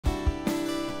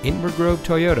Inver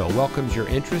Toyota welcomes your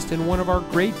interest in one of our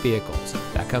great vehicles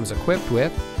that comes equipped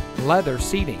with leather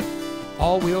seating,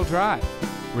 all-wheel drive,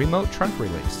 remote trunk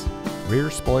release, rear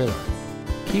spoiler,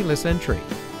 keyless entry,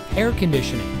 air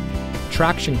conditioning,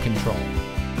 traction control,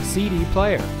 CD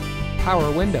player,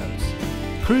 power windows,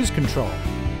 cruise control,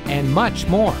 and much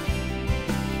more.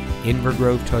 Inver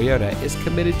Toyota is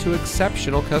committed to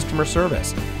exceptional customer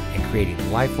service and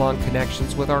creating lifelong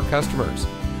connections with our customers.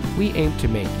 We aim to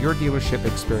make your dealership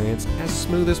experience as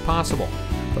smooth as possible,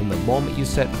 from the moment you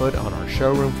set foot on our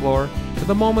showroom floor to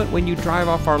the moment when you drive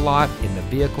off our lot in the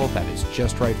vehicle that is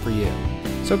just right for you.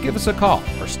 So give us a call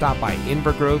or stop by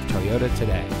Inver Toyota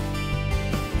today.